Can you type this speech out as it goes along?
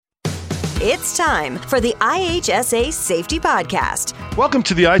It's time for the IHSA Safety Podcast. Welcome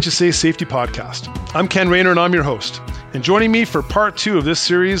to the IHSA Safety Podcast. I'm Ken Rayner and I'm your host. And joining me for part 2 of this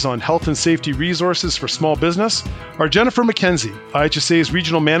series on health and safety resources for small business are Jennifer McKenzie, IHSA's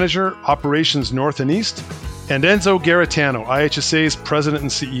Regional Manager, Operations North and East, and Enzo Garitano, IHSA's President and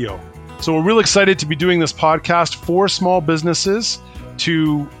CEO. So we're really excited to be doing this podcast for small businesses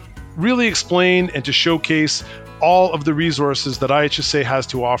to really explain and to showcase all of the resources that IHSA has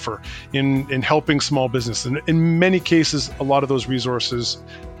to offer in helping small business. And in many cases, a lot of those resources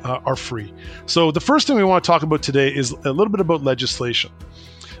are free. So the first thing we want to talk about today is a little bit about legislation.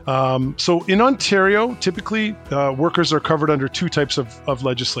 So in Ontario, typically workers are covered under 2 types of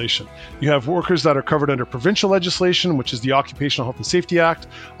legislation. You have workers that are covered under provincial legislation, which is the Occupational Health and Safety Act,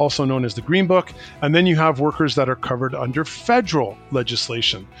 also known as the Green Book. And then you have workers that are covered under federal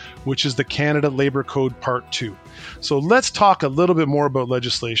legislation, which is the Canada Labour Code Part 2. So let's talk a little bit more about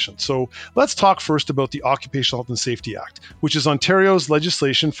legislation. So let's talk first about the Occupational Health and Safety Act, which is Ontario's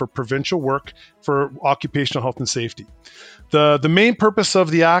legislation for provincial work for occupational health and safety. The main purpose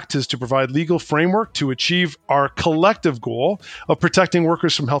of the Act is to provide legal framework to achieve our collective goal of protecting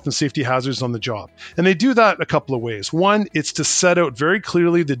workers from health and safety hazards on the job. And they do that a couple of ways. One, it's to set out very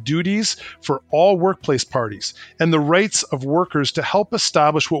clearly the duties for all workplace parties and the rights of workers to help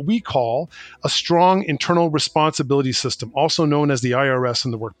establish what we call a strong internal responsibility system, also known as the IRS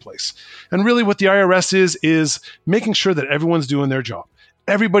in the workplace. And really what the IRS is making sure that everyone's doing their job,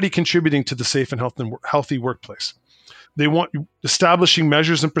 everybody contributing to the safe and healthy workplace. They want establishing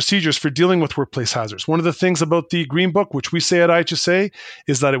measures and procedures for dealing with workplace hazards. One of the things about the Green Book, which we say at IHSA,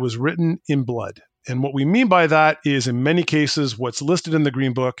 is that it was written in blood. And what we mean by that is, in many cases, what's listed in the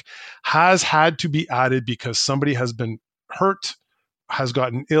Green Book has had to be added because somebody has been hurt, has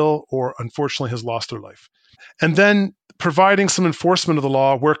gotten ill, or unfortunately has lost their life. And then providing some enforcement of the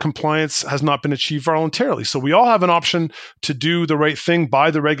law where compliance has not been achieved voluntarily. So we all have an option to do the right thing by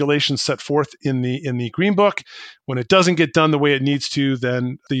the regulations set forth in the Green Book. When it doesn't get done the way it needs to,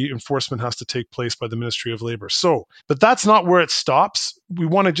 then the enforcement has to take place by the Ministry of Labor. But that's not where it stops. We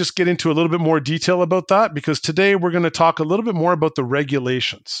want to just get into a little bit more detail about that because today we're going to talk a little bit more about the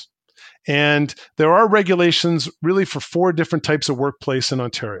regulations. And there are regulations really for 4 different types of workplace in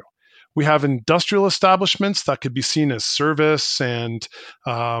Ontario. We have industrial establishments that could be seen as service and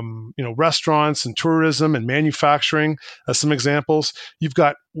restaurants and tourism and manufacturing as some examples. You've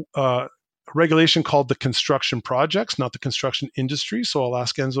got a regulation called the construction projects, not the construction industry. So I'll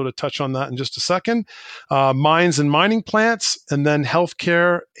ask Enzo to touch on that in just a second. Mines and mining plants, and then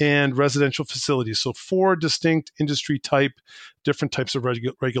healthcare and residential facilities. So 4 distinct different types of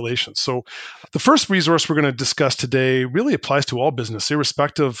regulations. So the first resource we're going to discuss today really applies to all business,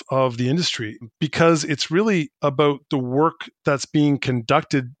 irrespective of the industry, because it's really about the work that's being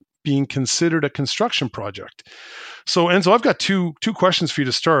conducted being considered a construction project. So Enzo, I've got two questions for you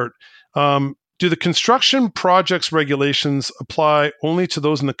to start. Do the construction projects regulations apply only to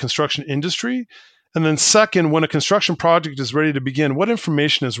those in the construction industry? And then second, when a construction project is ready to begin, what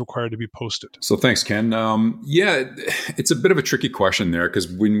information is required to be posted? So thanks, Ken. It's a bit of a tricky question there because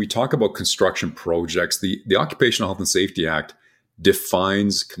when we talk about construction projects, the Occupational Health and Safety Act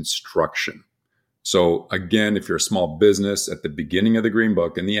defines construction. So again, if you're a small business, at the beginning of the Green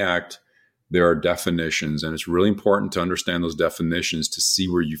Book and the Act, there are definitions, and it's really important to understand those definitions to see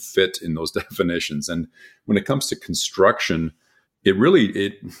where you fit in those definitions. And when it comes to construction,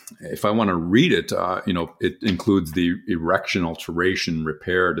 if I want to read it, it includes the erection, alteration,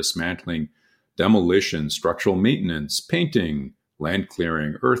 repair, dismantling, demolition, structural maintenance, painting, land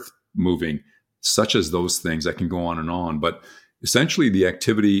clearing, earth moving, such as those things. I can go on and on, but essentially the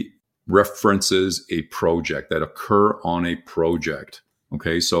activity references a project that occur on a project.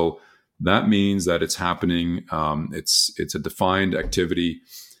 Okay, so that means that it's happening. It's a defined activity.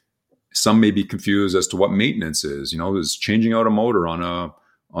 Some may be confused as to what maintenance is. Is changing out a motor on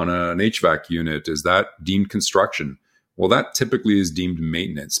an HVAC unit, is that deemed construction? Well, that typically is deemed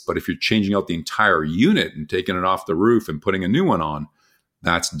maintenance. But if you're changing out the entire unit and taking it off the roof and putting a new one on,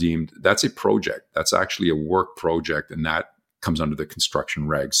 that's a project. That's actually a work project, and that comes under the construction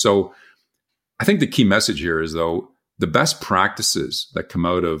regs. So I think the key message here is, though, the best practices that come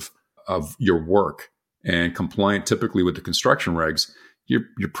out of your work and compliant typically with the construction regs,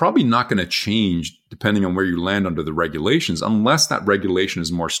 you're probably not going to change depending on where you land under the regulations unless that regulation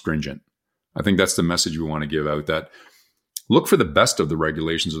is more stringent. I think that's the message we want to give out, that look for the best of the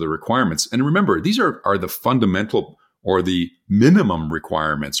regulations or the requirements. And remember, these are the fundamental or the minimum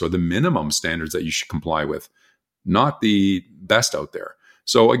requirements or the minimum standards that you should comply with, not the best out there.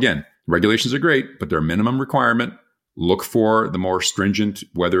 So again, regulations are great, but they're a minimum requirement. look for the more stringent,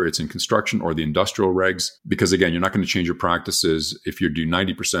 whether it's in construction or the industrial regs, because again, you're not going to change your practices if you do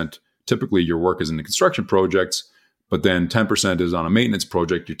 90%. Typically, your work is in the construction projects, but then 10% is on a maintenance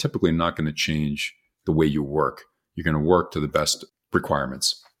project. You're typically not going to change the way you work. You're going to work to the best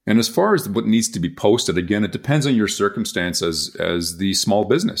requirements. And as far as what needs to be posted, again, it depends on your circumstance as the small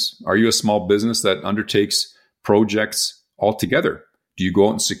business. Are you a small business that undertakes projects altogether? Do you go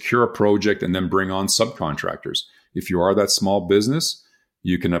out and secure a project and then bring on subcontractors? If you are that small business,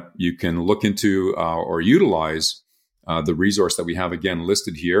 you can look into or utilize the resource that we have again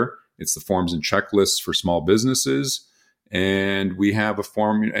listed here. It's the forms and checklists for small businesses. And we have a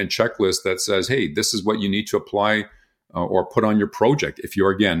form and checklist that says, hey, this is what you need to apply or put on your project if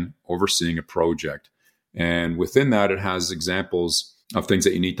you're, again, overseeing a project. And within that, it has examples of things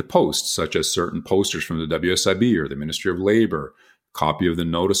that you need to post, such as certain posters from the WSIB or the Ministry of Labor, copy of the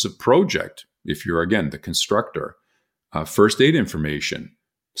notice of project, if you're, again, the constructor, first aid information,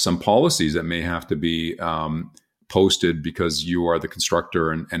 some policies that may have to be posted because you are the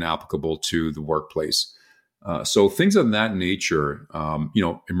constructor and applicable to the workplace. So things of that nature,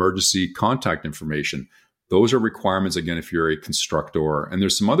 emergency contact information, those are requirements, again, if you're a constructor. And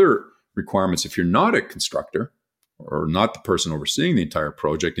there's some other requirements if you're not a constructor or not the person overseeing the entire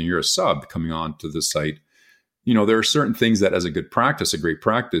project and you're a sub coming on to the site. There are certain things that as a good practice, a great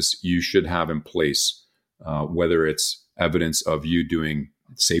practice, you should have in place, whether it's evidence of you doing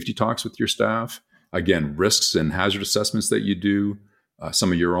safety talks with your staff, again, risks and hazard assessments that you do,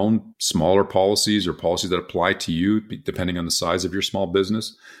 some of your own smaller policies or policies that apply to you, depending on the size of your small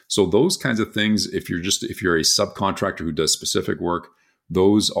business. So those kinds of things, if you're a subcontractor who does specific work,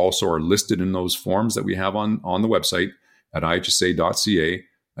 those also are listed in those forms that we have on the website at ihsa.ca.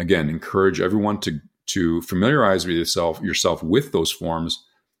 Again, encourage everyone to familiarize yourself with those forms.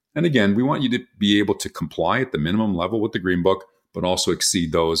 And again, we want you to be able to comply at the minimum level with the Green Book, but also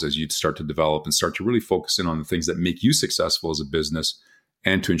exceed those as you start to develop and start to really focus in on the things that make you successful as a business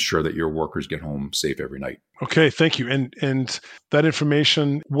and to ensure that your workers get home safe every night. Okay, thank you. And that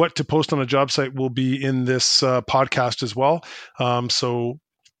information, what to post on a job site, will be in this podcast as well. So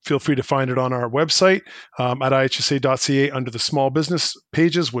feel free to find it on our website at ihsa.ca under the small business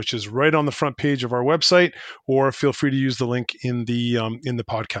pages, which is right on the front page of our website, or feel free to use the link in the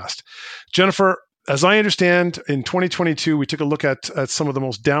podcast. Jennifer, as I understand, in 2022, we took a look at some of the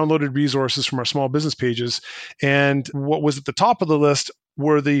most downloaded resources from our small business pages. And what was at the top of the list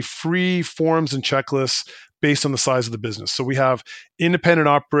were the free forms and checklists based on the size of the business. So we have independent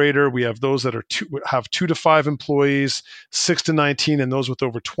operator, we have those that have 2 to 5 employees, 6 to 19, and those with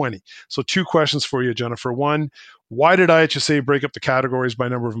over 20. So 2 questions for you, Jennifer. 1, why did IHSA break up the categories by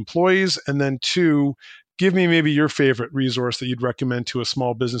number of employees? And then 2, give me maybe your favorite resource that you'd recommend to a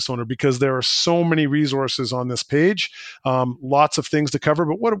small business owner, because there are so many resources on this page, lots of things to cover.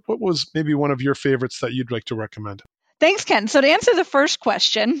 But what was maybe one of your favorites that you'd like to recommend? Thanks, Ken. So to answer the first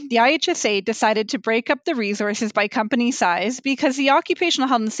question, the IHSA decided to break up the resources by company size because the Occupational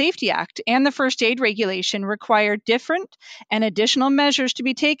Health and Safety Act and the First Aid Regulation require different and additional measures to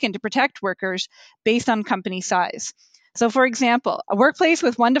be taken to protect workers based on company size. So, for example, a workplace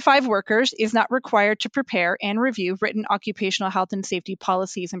with 1 to 5 workers is not required to prepare and review written occupational health and safety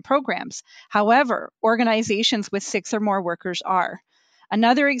policies and programs. However, organizations with 6 or more workers are.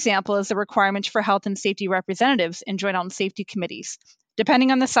 Another example is the requirements for health and safety representatives in joint health and safety committees.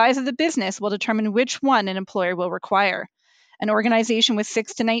 Depending on the size of the business will determine which one an employer will require. An organization with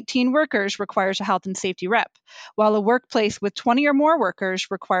 6 to 19 workers requires a health and safety rep, while a workplace with 20 or more workers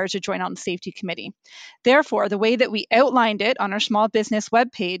requires a joint health and safety committee. Therefore, the way that we outlined it on our small business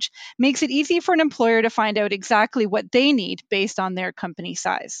webpage makes it easy for an employer to find out exactly what they need based on their company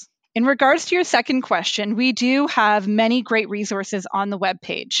size. In regards to your second question, we do have many great resources on the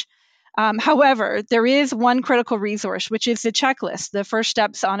webpage. However, there is one critical resource, which is the checklist, the first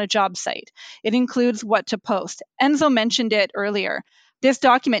steps on a job site. It includes what to post. Enzo mentioned it earlier. This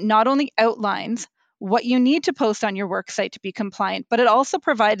document not only outlines what you need to post on your work site to be compliant, but it also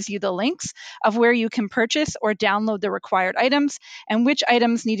provides you the links of where you can purchase or download the required items and which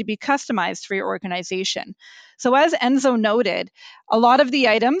items need to be customized for your organization. So as Enzo noted, a lot of the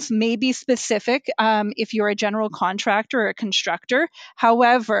items may be specific if you're a general contractor or a constructor.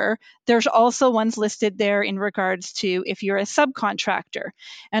 However, there's also ones listed there in regards to if you're a subcontractor.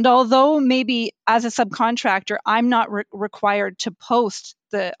 And although maybe as a subcontractor, I'm not required to post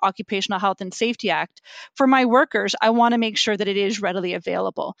the Occupational Health and Safety Act, for my workers, I want to make sure that it is readily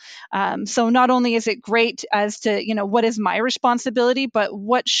available. So not only is it great as to, what is my responsibility, but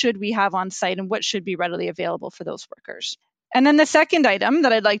what should we have on site and what should be readily available for those workers. And then the second item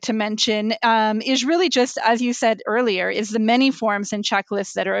that I'd like to mention is really just, as you said earlier, is the many forms and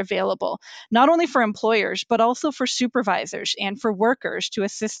checklists that are available, not only for employers, but also for supervisors and for workers to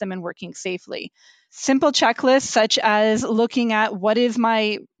assist them in working safely. Simple checklists such as looking at what is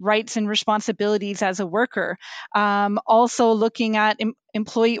my rights and responsibilities as a worker, also looking at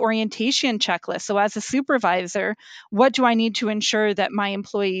employee orientation checklists. So as a supervisor, what do I need to ensure that my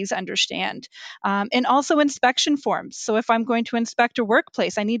employees understand? And also inspection forms. So if I'm going to inspect a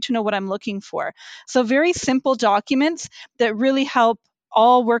workplace, I need to know what I'm looking for. So very simple documents that really help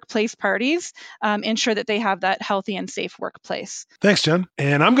all workplace parties ensure that they have that healthy and safe workplace. Thanks, Jen.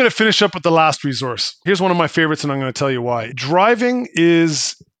 And I'm going to finish up with the last resource. Here's one of my favorites, and I'm going to tell you why. Driving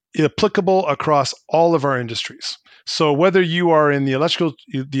is applicable across all of our industries. So whether you are in the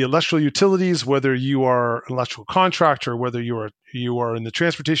electrical utilities, whether you are an electrical contractor, whether you are in the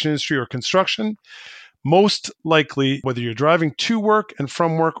transportation industry or construction, most likely, whether you're driving to work and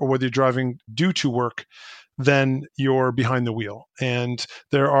from work or whether you're driving due to work, then you're behind the wheel. And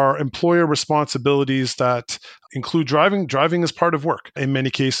there are employer responsibilities that include driving. Driving is part of work in many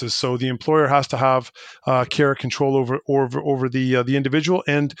cases. So the employer has to have care, control over the individual.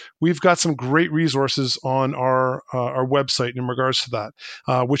 And we've got some great resources on our website in regards to that,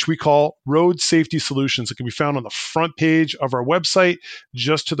 which we call Road Safety Solutions. It can be found on the front page of our website,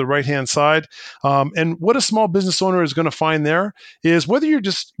 just to the right-hand side. And what a small business owner is going to find there is whether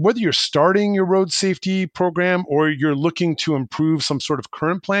you're starting your road safety program or you're looking to improve some sort of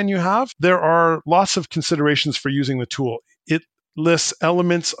current plan you have, there are lots of considerations for using the tool. It lists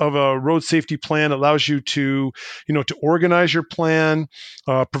elements of a road safety plan, allows you to organize your plan,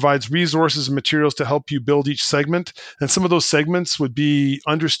 provides resources and materials to help you build each segment. And some of those segments would be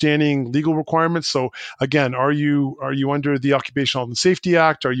understanding legal requirements. So again, are you under the Occupational Health and Safety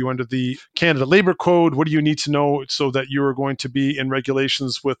Act? Are you under the Canada Labor Code? What do you need to know so that you are going to be in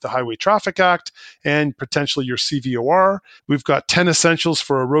regulations with the Highway Traffic Act and potentially your CVOR? We've got 10 essentials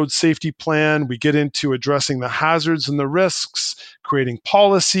for a road safety plan. We get into addressing the hazards and the risks, creating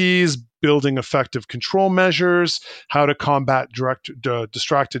policies, building effective control measures, how to combat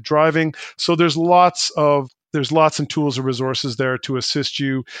distracted driving. So there's lots and tools and resources there to assist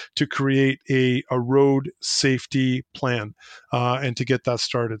you to create a road safety plan and to get that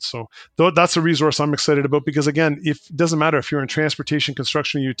started. So that's a resource I'm excited about because, again, it doesn't matter if you're in transportation,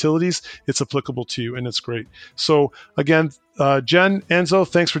 construction, or utilities, it's applicable to you and it's great. So again, Jen, Enzo,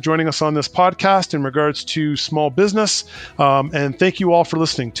 thanks for joining us on this podcast in regards to small business. And thank you all for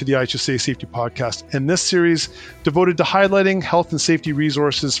listening to the IHSA Safety Podcast and this series devoted to highlighting health and safety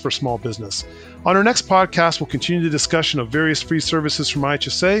resources for small business. On our next podcast, we'll continue the discussion of various free services from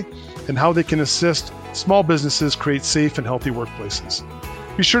IHSA and how they can assist small businesses create safe and healthy workplaces.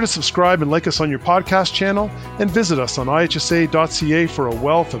 Be sure to subscribe and like us on your podcast channel and visit us on ihsa.ca for a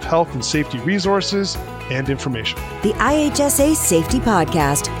wealth of health and safety resources and information. The IHSA Safety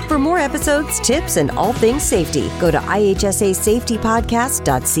Podcast. For more episodes, tips, and all things safety, go to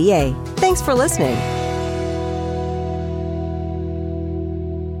ihsasafetypodcast.ca. Thanks for listening.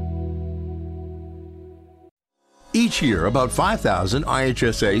 Each year, about 5,000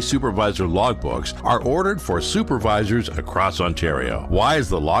 IHSA supervisor logbooks are ordered for supervisors across Ontario. Why is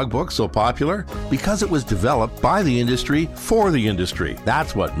the logbook so popular? Because it was developed by the industry for the industry.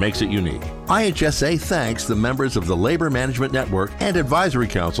 That's what makes it unique. IHSA thanks the members of the Labor Management Network and advisory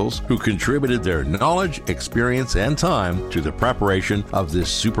councils who contributed their knowledge, experience, and time to the preparation of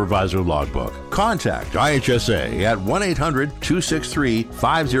this supervisor logbook. Contact IHSA at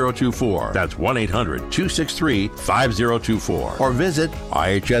 1-800-263-5024. That's 1-800-263-5024. Or visit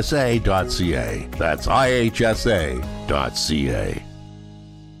ihsa.ca. That's ihsa.ca.